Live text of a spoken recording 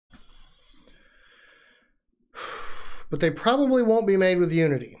But they probably won't be made with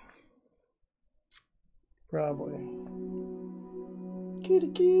Unity. Probably. Kitty,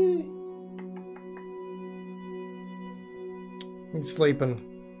 kitty. He's sleeping.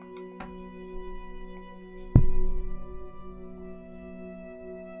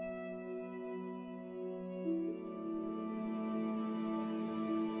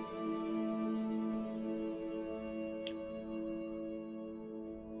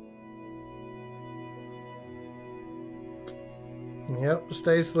 Yep,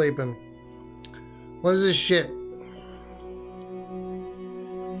 stay sleeping. What is this shit?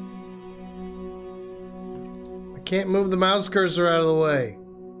 I can't move the mouse cursor out of the way.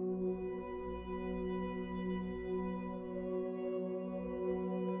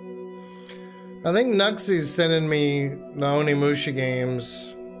 I think Nuxie's sending me the Onimusha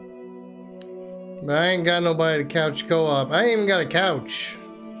games. But I ain't got nobody to couch co-op. I ain't even got a couch.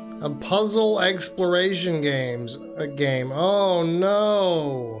 A puzzle exploration game. Oh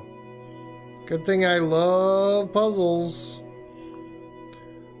no. Good thing I love puzzles.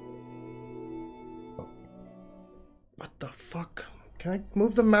 What the fuck? Can I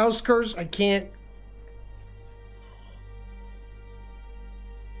move the mouse cursor? I can't.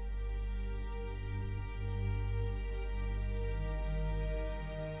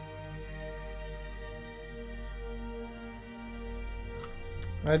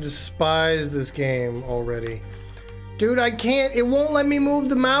 I despise this game already. Dude, I can't. It won't let me move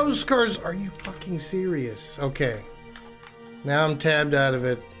the mouse cursor. Are you fucking serious? Okay. Now I'm tabbed out of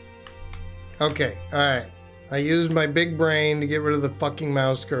it. Okay, alright. I used my big brain to get rid of the fucking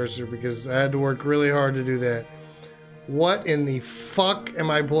mouse cursor because I had to work really hard to do that. What in the fuck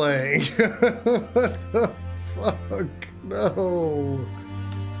am I playing? What the fuck? No.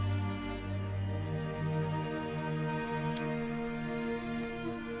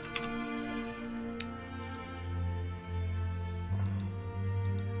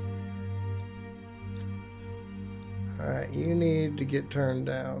 Alright, you need to get turned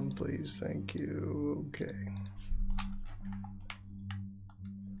down, please. Thank you. Okay.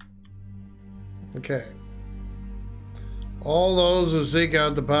 Okay. All those who seek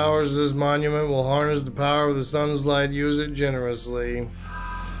out the powers of this monument will harness the power of the sun's light. Use it generously.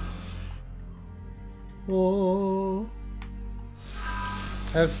 Oh.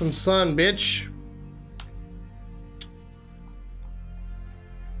 Have some sun, bitch.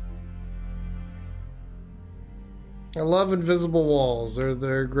 I love invisible walls.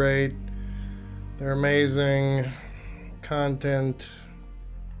 They're great. They're amazing content.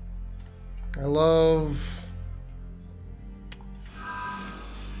 I love.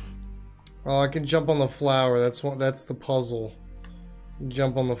 Oh, I can jump on the flower. That's the puzzle.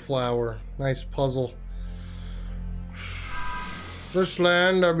 Jump on the flower. Nice puzzle. This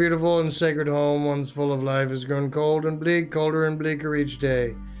land, our beautiful and sacred home, once full of life, has grown cold and bleak, colder and bleaker each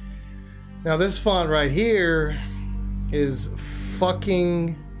day. Now this font right here is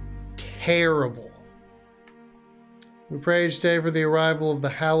fucking terrible. We pray each day for the arrival of the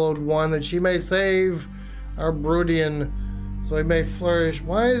hallowed one, that she may save our Brudian, so he may flourish.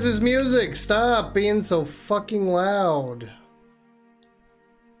 Why is this music? Stop being so fucking loud.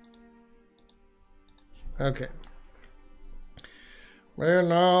 Okay.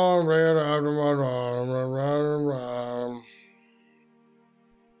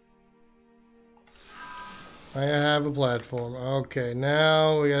 I have a platform. Okay,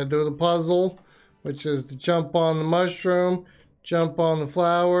 now we gotta do the puzzle, which is to jump on the mushroom, jump on the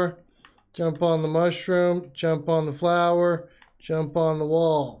flower, jump on the mushroom, jump on the flower, jump on the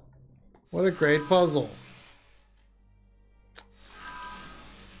wall. What a great puzzle.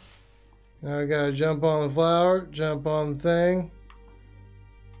 Now I gotta jump on the flower, jump on the thing.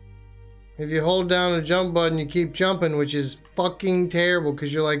 If you hold down the jump button, you keep jumping, which is fucking terrible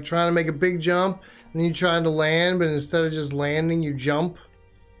because you're like trying to make a big jump and then you're trying to land, but instead of just landing, you jump.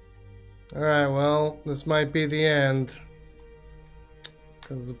 Alright, well, this might be the end.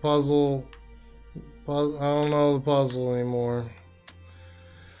 Because the puzzle, I don't know the puzzle anymore.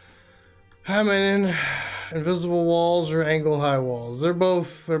 I mean, invisible walls or angle high walls. They're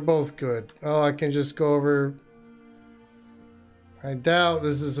both good. Oh, I can just go over. I doubt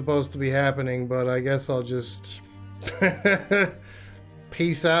this is supposed to be happening, but I guess I'll just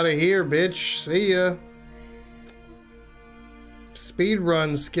peace out of here, bitch. See ya.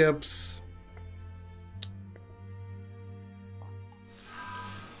 Speedrun skips.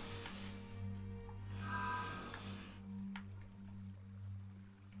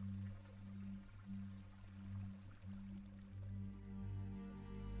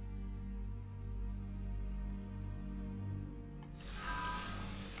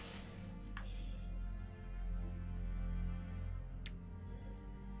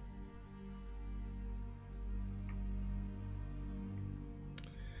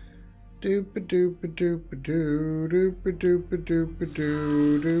 Doopa doopa doopa doo, doopa doopa doopa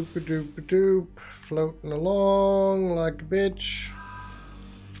doo, doopa doopa doop. Floating along like a bitch.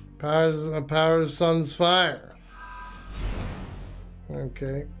 Powers the sun's fire.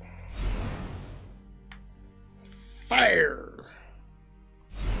 Okay. Fire!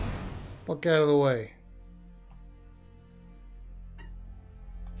 Fuck out of the way.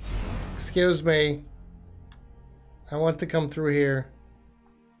 Excuse me. I want to come through here.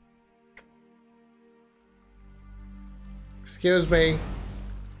 Excuse me.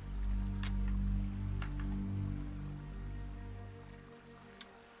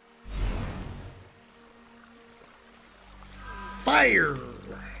 Fire!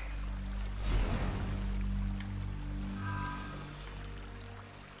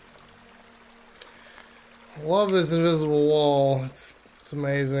 Love this invisible wall. It's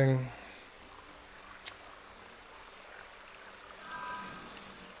amazing.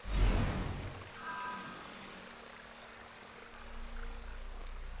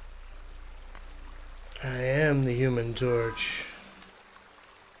 I am the Human Torch.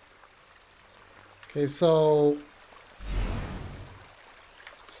 Okay, so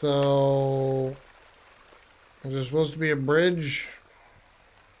is there supposed to be a bridge?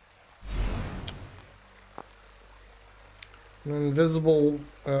 An invisible,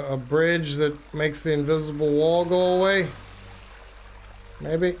 a bridge that makes the invisible wall go away?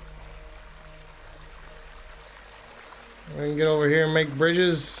 Maybe. We can get over here and make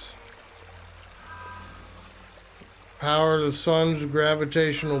bridges. Power the sun's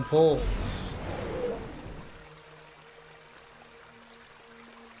gravitational pulls.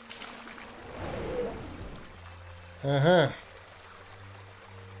 Uh-huh.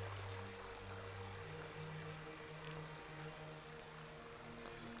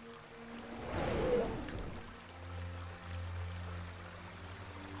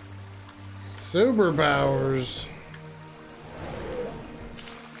 Superpowers.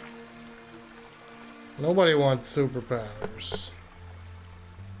 Nobody wants superpowers.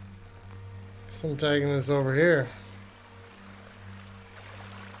 So I'm taking this over here.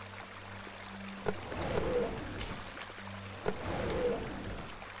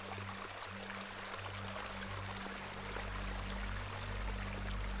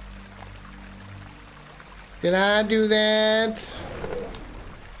 Did I do that?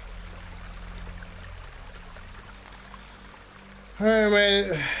 Alright,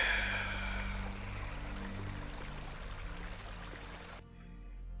 man.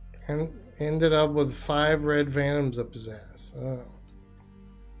 And ended up with 5 red phantoms up his ass. Oh.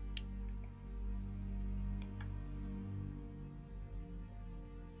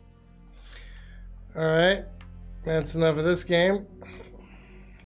 Alright. That's enough of this game.